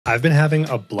I've been having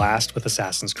a blast with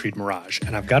Assassin's Creed Mirage,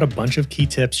 and I've got a bunch of key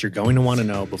tips you're going to want to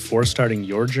know before starting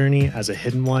your journey as a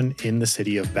hidden one in the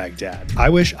city of Baghdad. I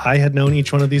wish I had known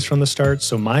each one of these from the start,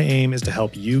 so my aim is to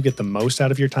help you get the most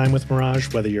out of your time with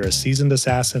Mirage, whether you're a seasoned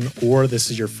assassin or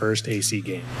this is your first AC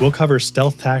game. We'll cover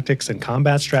stealth tactics and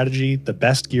combat strategy, the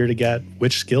best gear to get,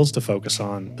 which skills to focus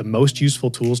on, the most useful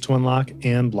tools to unlock,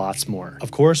 and lots more.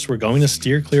 Of course, we're going to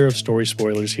steer clear of story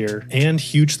spoilers here, and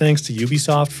huge thanks to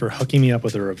Ubisoft for hooking me up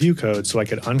with a review code so I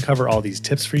could uncover all these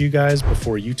tips for you guys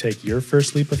before you take your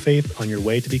first leap of faith on your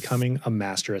way to becoming a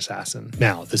master assassin.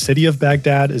 Now, the city of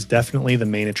Baghdad is definitely the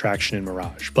main attraction in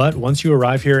Mirage, but once you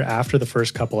arrive here after the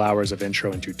first couple hours of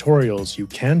intro and tutorials, you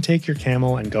can take your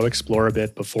camel and go explore a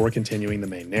bit before continuing the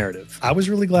main narrative. I was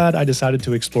really glad I decided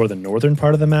to explore the northern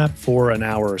part of the map for an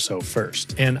hour or so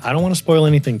first, and I don't want to spoil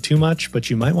anything too much, but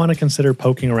you might want to consider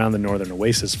poking around the northern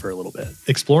oasis for a little bit.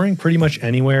 Exploring pretty much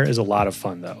anywhere is a lot of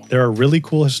fun though. There are really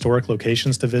cool historic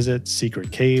locations to visit, secret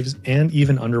caves, and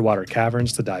even underwater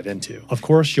caverns to dive into. Of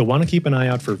course, you'll want to keep an eye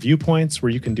out for viewpoints where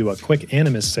you can do a quick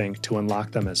animus sync to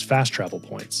unlock them as fast travel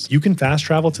points. You can fast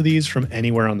travel to these from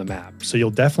anywhere on the map, so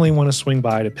you'll definitely want to swing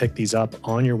by to pick these up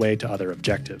on your way to other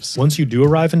objectives. Once you do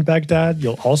arrive in Baghdad,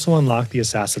 you'll also unlock the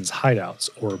assassins' hideouts,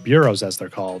 or bureaus as they're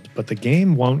called, but the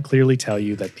game won't clearly tell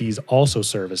you that these also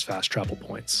serve as fast travel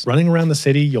points. Running around the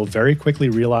city, you'll very quickly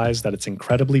realize that it's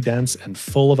incredibly dense and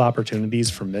full of opportunities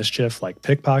for mischief like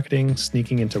pickpocketing,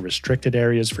 sneaking into restricted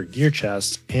areas for gear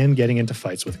chests, and getting into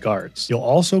fights with guards. You'll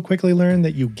also quickly learn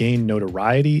that you gain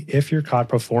notoriety if you're caught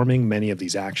performing many of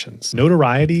these actions.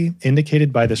 Notoriety,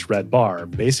 indicated by this red bar,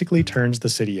 basically turns the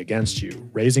city against you,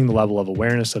 raising the level of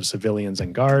awareness of civilians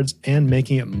and guards, and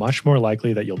making it much more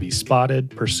likely that you'll be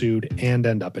spotted, pursued, and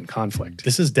end up in conflict.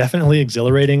 This is definitely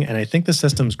exhilarating, and I think the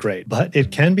system's great, but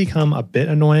it can become a bit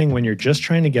annoying when you're just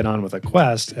trying to get on with a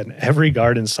quest and every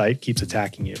guard in sight keeps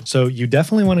attacking you. So you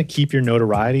definitely want to keep your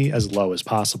notoriety as low as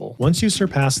possible. Once you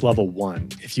surpass level 1,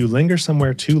 if you linger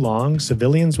somewhere too long,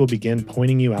 civilians will begin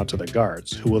pointing you out to the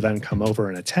guards, who will then come over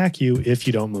and attack you if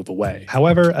you don't move away.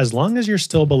 However, as long as you're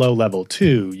still below level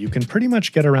 2, you can pretty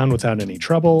much get around without any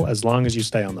trouble as long as you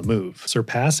stay on the move.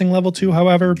 Surpassing level 2,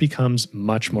 however, becomes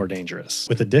much more dangerous,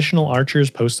 with additional archers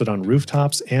posted on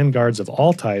rooftops and guards of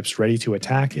all types ready to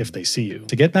attack if they see you.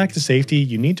 To get back to safety,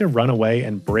 you need to run away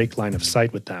and break line of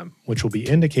sight with them, which will be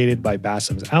indicated by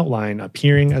Basim's outline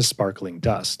appearing as sparkling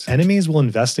dust. Enemies will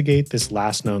investigate this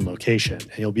last known location,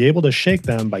 and you'll be able to shake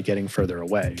them by getting further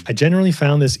away. I generally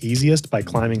found this easiest by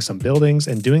climbing some buildings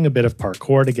and doing a bit of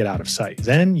parkour to get out of sight.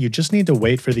 Then you just need to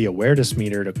wait for the awareness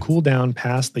meter to cool down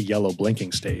past the yellow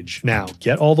blinking stage. Now,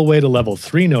 get all the way to level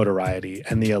 3 notoriety,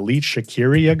 and the elite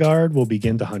Shakiria guard will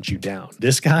begin to hunt you down.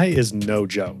 This guy is no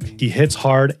joke. He hits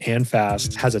hard and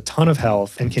fast, has a ton of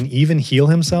health, and can even heal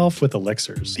himself with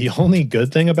elixirs. The only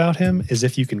good thing about him is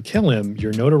if you can kill him,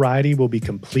 your notoriety will be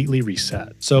completely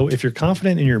reset. So if you're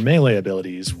confident in your melee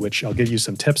abilities, which I'll give you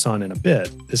some tips on in a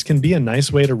bit, this can be a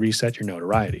nice way to reset your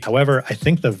notoriety. However, I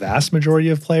think the vast majority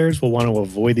of players will want to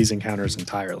avoid these encounters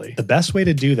entirely. The best way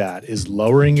to do that is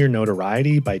lowering your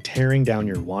notoriety by tearing down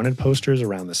your wanted posters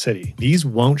around the city. These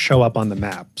won't show up on the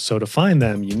map, so to find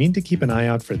them, you need to keep an eye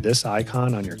out for this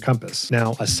icon on your compass.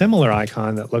 Now, a similar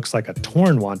icon that looks like a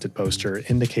torn wanted poster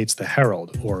indicates the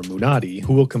Herald, or Munadi,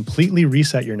 who will completely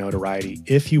reset your notoriety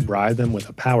if you bribe them with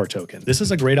a power token. This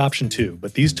is a great option too,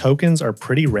 but these tokens are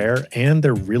pretty rare and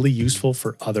they're really useful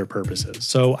for other purposes.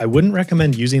 So I wouldn't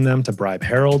recommend using them to bribe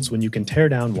heralds when you can tear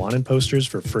down wanted posters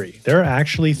for free. There are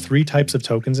actually 3 types of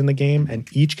tokens in the game, and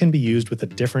each can be used with a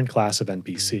different class of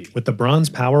NPC. With the bronze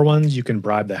power ones, you can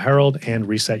bribe the herald and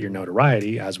reset your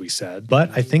notoriety, as we said, but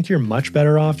I think you're much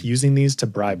better off using these to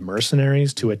bribe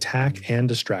mercenaries to attack and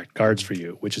distract guards for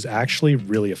you, which is actually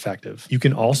really effective. You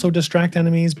can also distract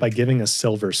enemies by giving a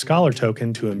silver scholar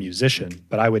token to a musician,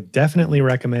 but I would definitely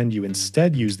recommend you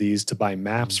instead use these to buy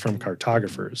maps from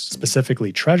cartographers,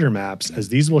 specifically treasure maps, as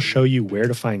these will show you where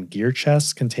to find gear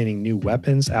chests containing new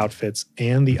weapons, outfits,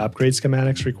 and the upgrade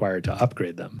schematics required to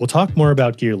upgrade them. We'll talk more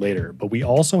about gear later, but we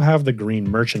also have the green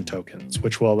merchant tokens,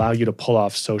 which will allow you to pull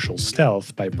off social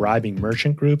stealth by bribing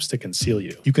merchant groups to conceal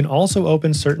you. You can also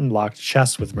open certain locked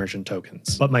chests with merchant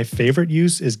tokens, but my favorite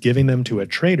use is giving them to a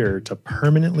trader to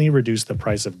permanently reduce the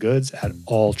price of goods at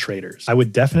all traders. I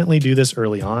would definitely do this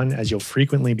early on, as you'll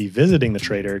frequently be visiting the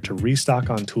trader to restock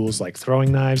on tools like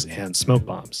throwing knives and smoke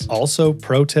bombs. Also,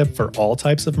 pro tip for all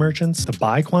types of merchants, the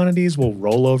buy quantities will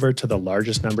roll over to the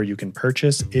largest number you can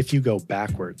purchase if you go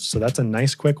backwards, so that's a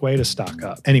nice quick way to stock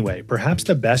up. Anyway, perhaps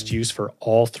the best use for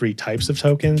all 3 types of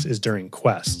tokens is during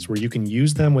quests, where you can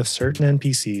use them with certain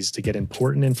NPCs to get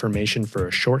important information for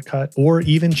a shortcut, or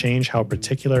even change how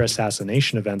particular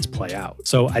assassination events ones play out.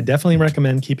 So I definitely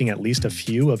recommend keeping at least a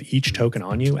few of each token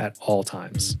on you at all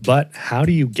times. But how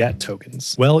do you get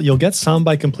tokens? Well, you'll get some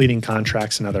by completing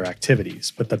contracts and other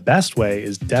activities, but the best way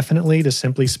is definitely to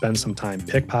simply spend some time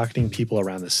pickpocketing people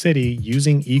around the city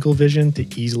using eagle vision to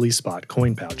easily spot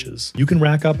coin pouches. You can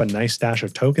rack up a nice stash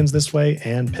of tokens this way,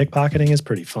 and pickpocketing is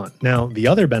pretty fun. Now, the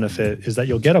other benefit is that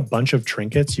you'll get a bunch of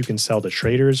trinkets you can sell to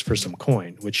traders for some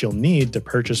coin, which you'll need to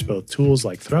purchase both tools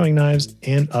like throwing knives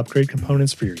and upgrade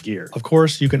components for your gear. Of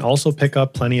course, you can also pick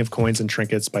up plenty of coins and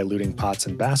trinkets by looting pots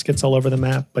and baskets all over the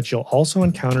map, but you'll also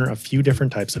encounter a few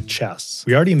different types of chests.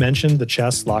 We already mentioned the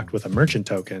chests locked with a merchant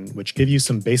token, which give you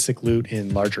some basic loot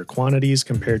in larger quantities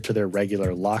compared to their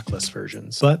regular lockless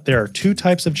versions. But there are two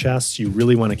types of chests you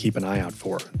really want to keep an eye out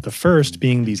for. The first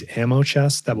being these ammo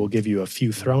chests that will give you a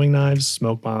few throwing knives,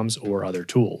 smoke bombs, or other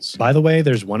tools. By the way,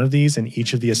 there's one of these in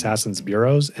each of the Assassin's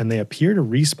bureaus, and they appear to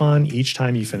respawn each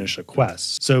time you finish a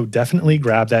quest, so definitely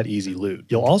grab that easy loot.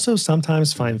 You'll also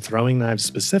sometimes find throwing knives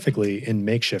specifically in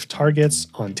makeshift targets,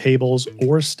 on tables,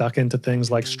 or stuck into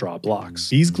things like straw blocks.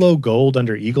 These glow gold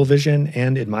under eagle vision,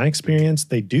 and in my experience,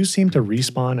 they do seem to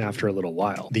respawn after a little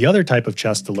while. The other type of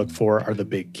chest to look for are the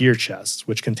big gear chests,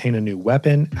 which contain a new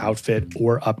weapon, outfit,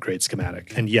 or upgrade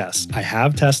schematic. And yes, I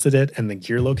have tested it, and the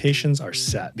gear locations are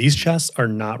set. These chests are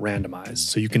not randomized,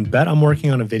 so you can bet I'm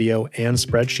working on a video and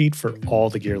spreadsheet for all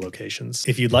the gear locations.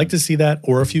 If you'd like to see that,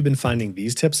 or if you've been finding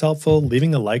these tips helpful,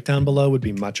 leaving a like down below would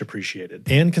be much appreciated.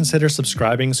 And consider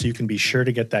subscribing so you can be sure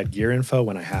to get that gear info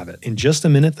when I have it. In just a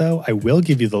minute though, I will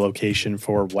give you the location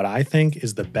for what I think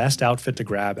is the best outfit to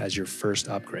grab as your first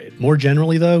upgrade. More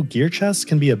generally though, gear chests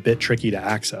can be a bit tricky to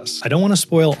access. I don't want to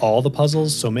spoil all the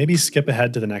puzzles, so maybe skip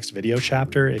ahead to the next video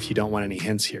chapter if you don't want any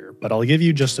hints here, but I'll give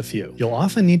you just a few. You'll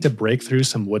often need to break through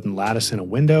some wooden lattice in a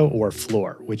window or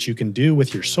floor, which you can do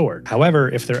with your sword. However,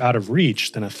 if they're out of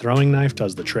reach, then a throwing knife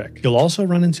does the trick. You'll also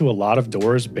run into a lot of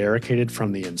doors barricaded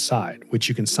from the inside, which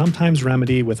you can sometimes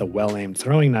remedy with a well-aimed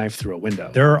throwing knife through a window.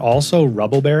 There are also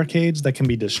rubble barricades that can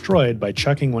be destroyed by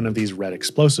chucking one of these red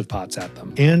explosive pots at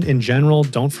them. And in general,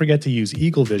 don't forget to use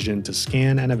eagle vision to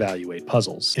scan and evaluate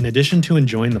puzzles. In addition to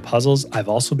enjoying the puzzles, I've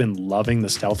also been loving the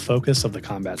stealth focus of the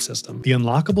combat system. The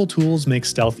unlockable tools make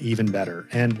stealth even better,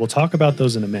 and we'll talk about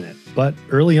those in a minute. But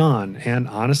early on, and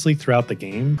honestly throughout the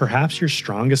game, perhaps your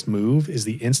strongest move is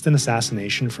the instant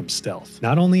assassination from stealth.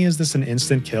 Not only is this an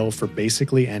instant kill for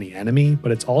basically any enemy,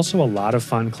 but it's also a lot of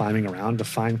fun climbing around to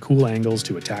find cool angles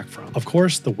to attack from. Of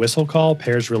course, the whistle call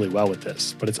pairs really well with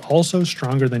this, but it's also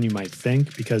stronger than you might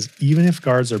think because even if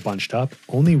guards are bunched up,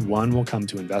 only one will come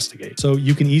to investigate. So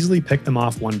you can easily pick them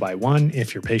off one by one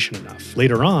if you're patient enough.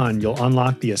 Later on, you'll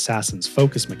unlock the Assassin's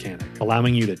Focus mechanic,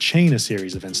 allowing you to chain a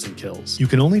series of instant kills. You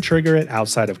can only trigger it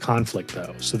outside of conflict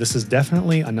though, so this is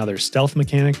definitely another stealth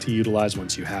mechanic to utilize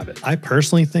once you have it. I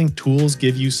personally think tools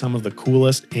give you some of the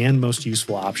coolest and most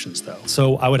useful options though,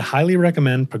 so I would highly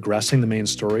recommend progressing the main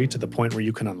story to the point where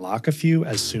you can unlock a few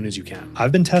as soon as you can.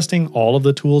 I've been testing all of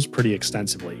the tools pretty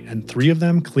extensively, and 3 of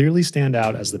them clearly stand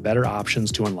out as the better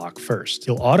options to unlock first.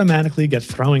 You'll automatically get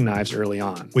throwing knives early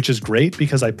on, which is great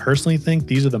because I personally think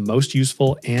these are the most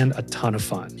useful and a ton of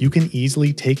fun. You can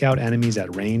easily take out enemies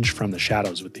at range from the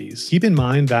shadows with these. Keep in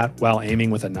mind that while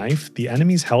aiming with a knife, the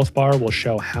enemy's health bar will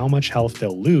show how much health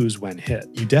they'll lose when hit.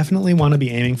 You definitely want to be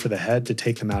aiming for the head to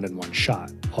take them out in one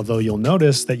shot, although you'll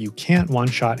notice that you can't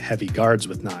one-shot heavy guards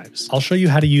with knives. I'll show you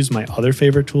how to use my other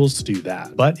favorite tools to do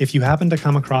that, but if you happen to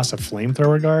come across a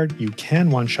flamethrower guard, you can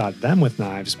one-shot them with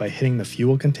knives by hitting the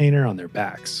fuel container on their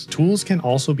backs. Tools can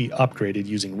also be upgraded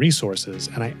using resources,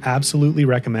 and I absolutely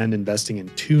recommend investing in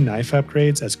 2 knife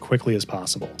upgrades as quickly as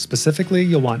possible. Specifically,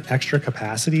 you'll want extra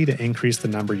capacity to increase the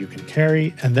number you can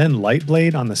carry, and then Light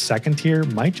Blade on the second tier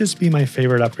might just be my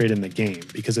favorite upgrade in the game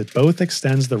because it both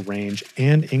extends the range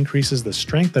and increases the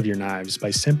strength of your knives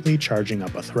by simply charging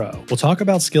up a throw. We'll talk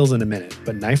about skills in a minute,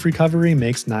 but knife recovery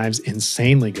makes knives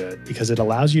insanely good because it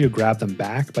allows you to grab them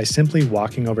back by simply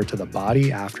walking over to the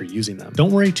body after using them.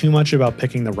 Don't worry too much about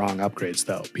picking the wrong upgrades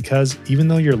though, because even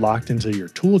though you're locked into your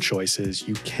tool choices,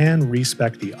 you can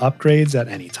respec the upgrades at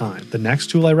any time. The next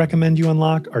tool I recommend you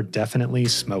unlock are definitely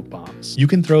smoke bombs. You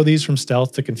can throw these from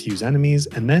stealth to confuse enemies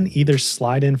and then either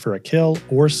slide in for a kill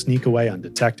or sneak away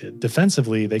undetected.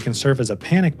 Defensively, they can serve as a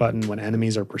panic button when enemies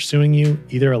enemies are pursuing you,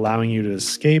 either allowing you to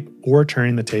escape or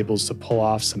turning the tables to pull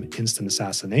off some instant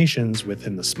assassinations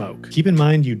within the smoke. Keep in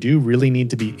mind you do really need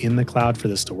to be in the cloud for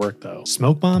this to work though.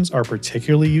 Smoke bombs are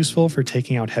particularly useful for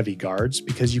taking out heavy guards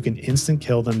because you can instant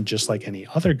kill them just like any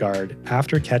other guard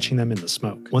after catching them in the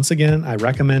smoke. Once again, I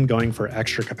recommend going for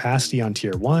extra capacity on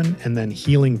tier 1 and then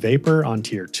healing vapor on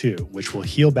tier 2, which will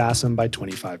heal Basim by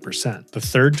 25%. The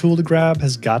third tool to grab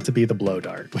has got to be the blow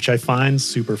dart, which I find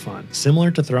super fun. Similar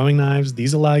to throwing knives,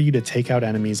 these allow you to take out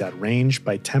enemies at range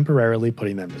by temporarily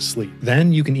putting them to sleep.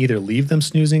 Then you can either leave them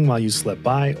snoozing while you slip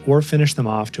by or finish them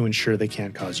off to ensure they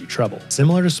can't cause you trouble.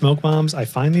 Similar to smoke bombs, I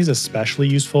find these especially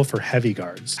useful for heavy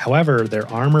guards. However, their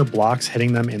armor blocks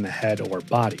hitting them in the head or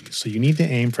body, so you need to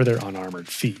aim for their unarmored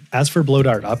feet. As for blow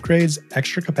dart upgrades,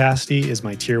 extra capacity is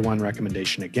my tier 1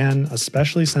 recommendation again,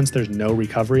 especially since there's no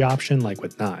recovery option like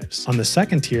with knives. On the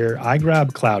second tier, I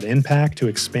grab Cloud Impact to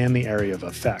expand the area of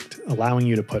effect, allowing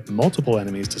you to put multiple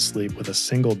enemies to sleep with a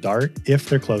single dart if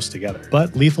they're close together.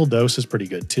 But lethal dose is pretty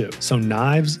good too. So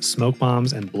knives, smoke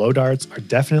bombs, and blow darts are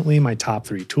definitely my top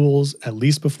 3 tools, at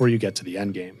least before you get to the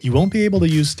endgame. You won't be able to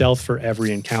use stealth for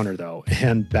every encounter though,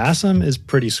 and Basim is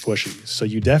pretty squishy, so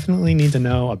you definitely need to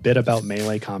know a bit about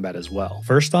melee combat as well.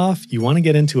 First off, you want to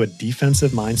get into a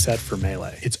defensive mindset for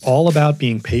melee. It's all about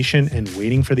being patient and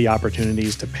waiting for the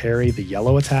opportunities to parry the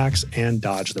yellow attacks and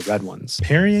dodge the red ones.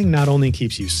 Parrying not only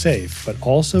keeps you safe, but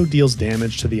also deals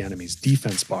damage to the enemy's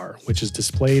defense bar, which is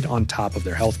displayed on top of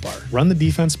their health bar. Run the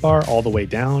defense bar all the way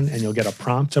down and you'll get a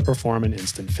prompt to perform an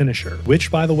instant finisher,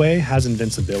 which by the way has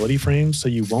invincibility frames so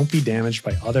you won't be damaged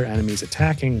by other enemies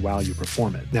attacking while you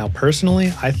perform it. Now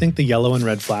personally, I think the yellow and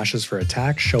red flashes for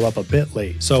attacks show up a bit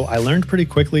late, so I learned pretty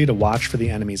quickly to watch for the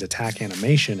enemy's attack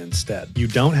animation instead. You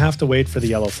don't have to wait for the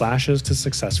yellow flashes to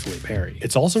successfully parry.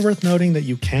 It's also worth noting that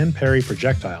you can parry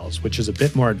projectiles, which is a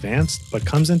bit more advanced, but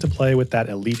comes into play with that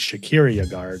elite Shakiria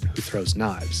guard who throws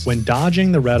knives. When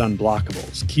dodging the red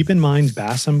unblockables, keep in mind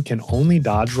Basim can only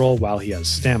dodge roll while he has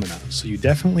stamina, so you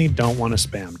definitely don't want to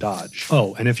spam dodge.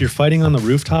 Oh, and if you're fighting on the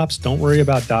rooftops, don't worry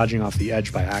about dodging off the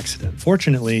edge by accident.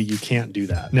 Fortunately, you can't do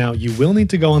that. Now, you will need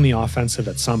to go on the offensive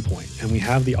at some point, and we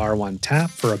have the R1 tap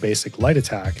for a basic light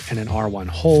attack and an R1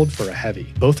 hold for a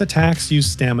heavy. Both attacks use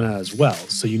stamina as well,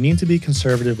 so you need to be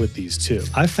conservative with these too.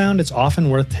 I've found it's often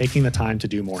worth taking the time to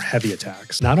do more heavy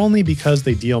attacks, not only because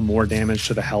they deal more damage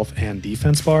to the health and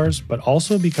defense bars, but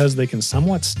also because they can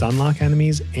somewhat stun lock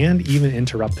enemies and even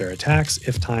interrupt their attacks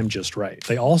if timed just right.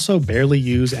 They also barely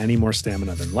use any more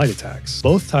stamina than light attacks.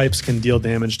 Both types can deal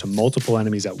damage to multiple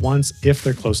enemies at once if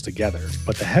they're close together,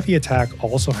 but the heavy attack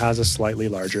also has a slightly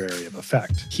larger area of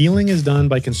effect. Healing is done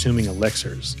by consuming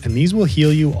elixirs, and these will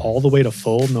heal you all the way to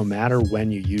full no matter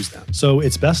when you use them. So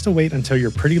it's best to wait until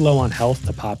you're pretty low on health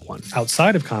to pop one.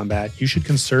 Outside of combat, you should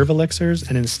conserve elixirs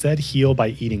and instead heal by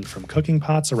eating from cooking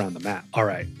pots around the map.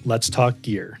 Alright, let's talk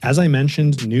gear. As I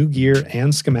mentioned, new gear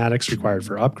and schematics required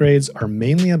for upgrades are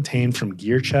mainly obtained from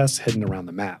gear chests hidden around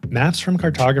the map. Maps from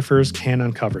cartographers can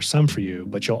uncover some for you,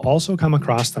 but you'll also come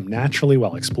across them naturally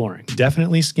while exploring.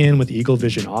 Definitely scan with Eagle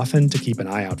Vision often to keep an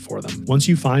eye out for them. Once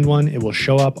you find one, it will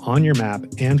show up on your map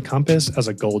and compass as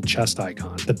a gold chest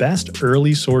icon. The best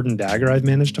early sword and dagger I've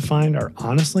managed to find are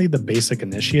honestly the basic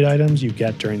initiate items you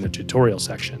get during the tutorial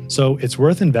section, so it's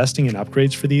worth investing in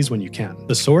upgrades for these when you can.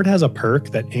 The sword has a perk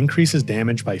that increases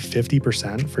damage by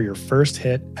 50% for your first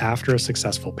hit after a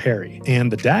successful parry,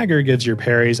 and the dagger gives your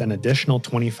parries an additional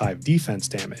 25 defense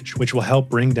damage, which will help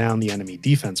bring down the enemy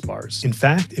defense bars. In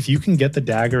fact, if you can get the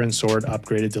dagger and sword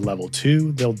upgraded to level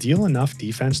 2, they'll deal enough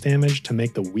defense damage to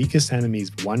make the weakest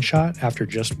enemies one-shot after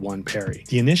just one parry.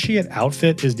 The initiate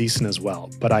outfit is decent as well,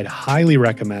 but I'd highly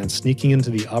recommend sneaking into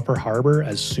the upper harbor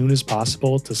as soon as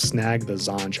possible to snag the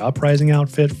Zanj Uprising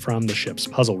outfit from the ship's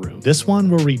puzzle room. This one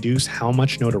will reduce how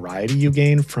much notoriety you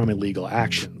gain from illegal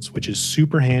actions, which is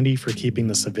super handy for keeping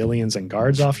the civilians and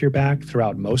guards off your back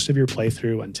throughout most of your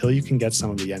playthrough until you can get some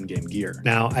of the endgame gear.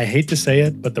 Now, I hate to say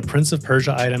it, but the Prince of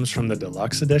Persia items from the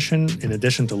Deluxe Edition, in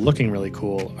addition to looking really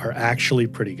cool, are actually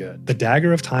pretty good. The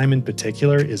Dagger of Time in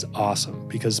particular is awesome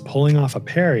because pulling off a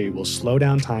parry will slow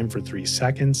down time for 3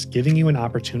 seconds, giving you an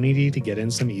opportunity to get in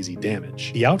some easy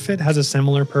damage. The outfit has a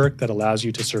similar perk that allows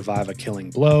you to survive a killing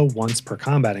blow once per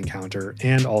combat encounter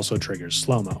and also triggers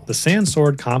slow-mo. The Sand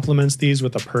Sword complements these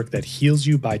with a perk that heals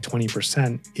you by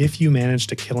 20% if you manage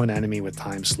to kill an enemy with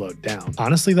time slowed down.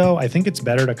 Honestly though, I think it's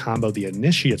better to combo the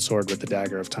Initiate Sword with the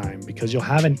Dagger of Time because you'll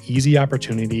have an easy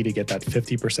opportunity to get that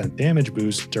 50% damage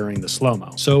boost during the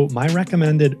slow-mo. So my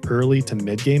recommended early to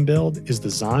mid-game build is the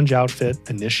Zanj outfit,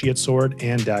 Initiate Sword,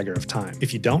 and Dagger of Time.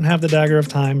 If you don't have the Dagger of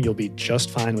Time, you'll be just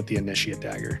fine with the Initiate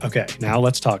Dagger. Okay, now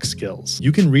let's talk skills.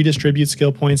 You can redistribute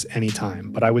skill points anytime,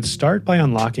 time, but I would start by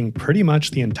unlocking pretty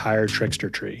much the entire Trickster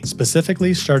tree,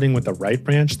 specifically starting with the right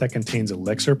branch that contains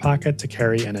Elixir Pocket to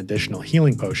carry an additional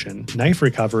healing potion, Knife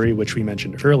Recovery, which we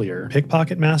mentioned earlier,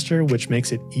 Pickpocket Master, which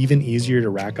makes it even easier to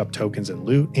rack up tokens and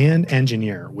loot, and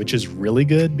Engineer, which is really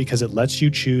good because it lets you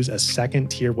choose a second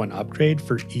tier 1 upgrade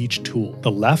for each tool.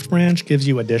 The left branch gives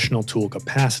you additional tool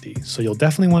capacity, so you'll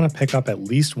definitely want to pick up at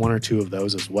least 1 or 2 of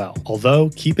those as well. Although,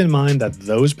 keep in mind that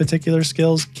those particular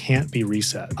skills can't be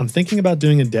reset. I'm thinking about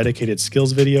doing a dedicated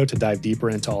skills video to dive deeper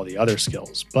into all the other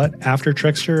skills, but after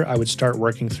Trickster, I would start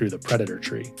working through the Predator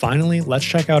tree. Finally, let's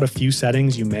check out a few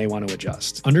settings you may want to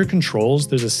adjust. Under Controls,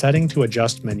 there's a setting to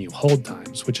adjust menu hold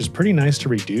times, which is pretty nice to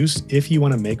reduce if you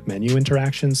want to make menu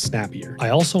interactions snappier. I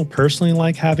also personally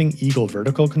like having Eagle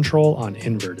Vertical Control on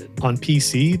inverted. On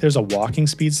PC, there's a walking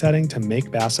speed setting to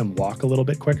make Bassam walk a little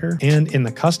bit quicker, and in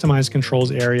the customized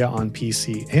controls area on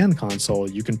PC and console,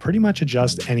 you can pretty much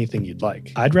adjust anything you'd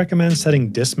like. I'd recommend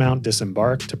setting Dismount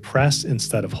Disembark to press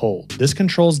instead of hold. This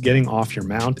controls getting off your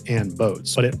mount and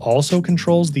boats, but it also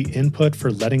controls the input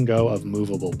for letting go of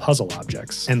movable puzzle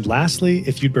objects. And lastly,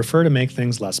 if you'd prefer to make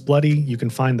things less bloody, you can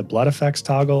find the blood effects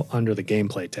toggle under the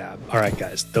gameplay tab. Alright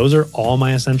guys, those are all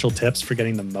my essential tips for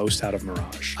getting the most out of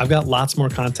Mirage. I've got lots more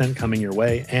content coming your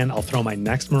way, and I'll throw my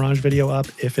next Mirage video up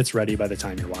if it's ready by the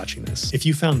time you're watching this. If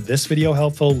you found this video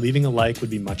helpful, leaving a like would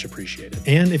be much appreciated.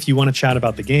 And if you want to chat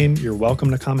about the game, you're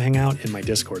welcome to come hang out in my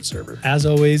Discord server. As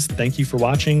always, thank you for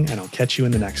watching, and I'll catch you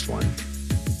in the next one.